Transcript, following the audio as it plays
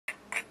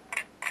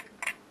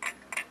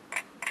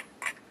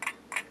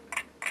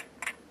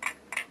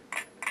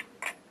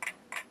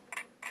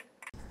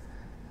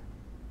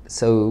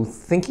So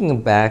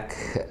thinking back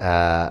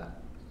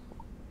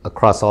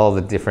across all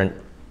the different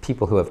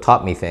people who have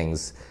taught me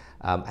things,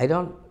 I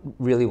don't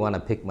really want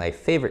to pick my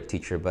favorite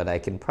teacher, but I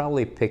can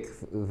probably pick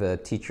the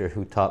teacher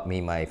who taught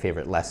me my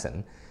favorite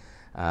lesson.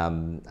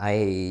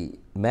 I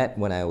met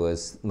my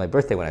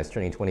birthday when I was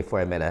turning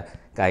 24, I met a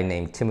guy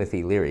named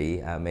Timothy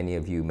Leary. Many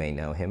of you may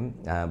know him.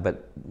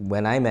 But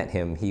when I met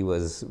him, he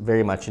was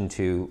very much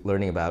into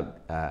learning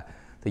about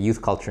the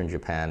youth culture in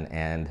Japan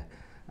and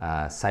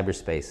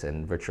cyberspace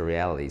and virtual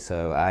reality.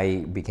 So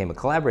I became a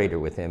collaborator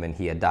with him, and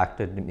he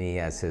adopted me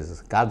as his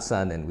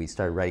godson, and we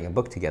started writing a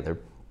book together.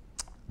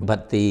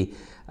 But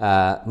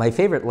my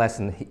favorite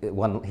lesson,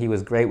 he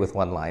was great with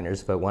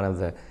one-liners, but one of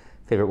the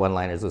favorite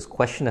one-liners was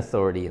question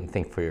authority and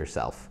think for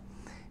yourself.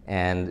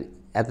 And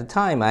at the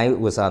time, I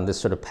was on this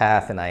sort of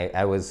path, and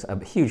I was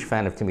a huge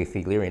fan of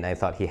Timothy Leary, and I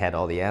thought he had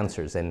all the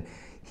answers. And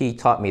he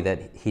taught me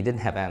that he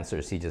didn't have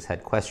answers, he just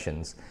had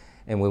questions.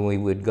 And when we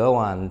would go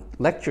on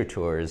lecture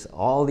tours,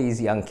 all these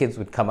young kids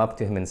would come up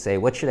to him and say,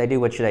 "What should I do?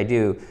 What should I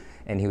do?"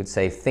 And he would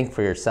say, "Think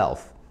for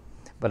yourself."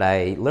 But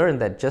I learned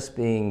that just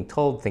being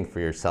told think for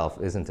yourself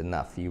isn't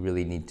enough. You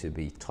really need to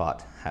be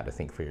taught how to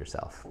think for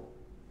yourself.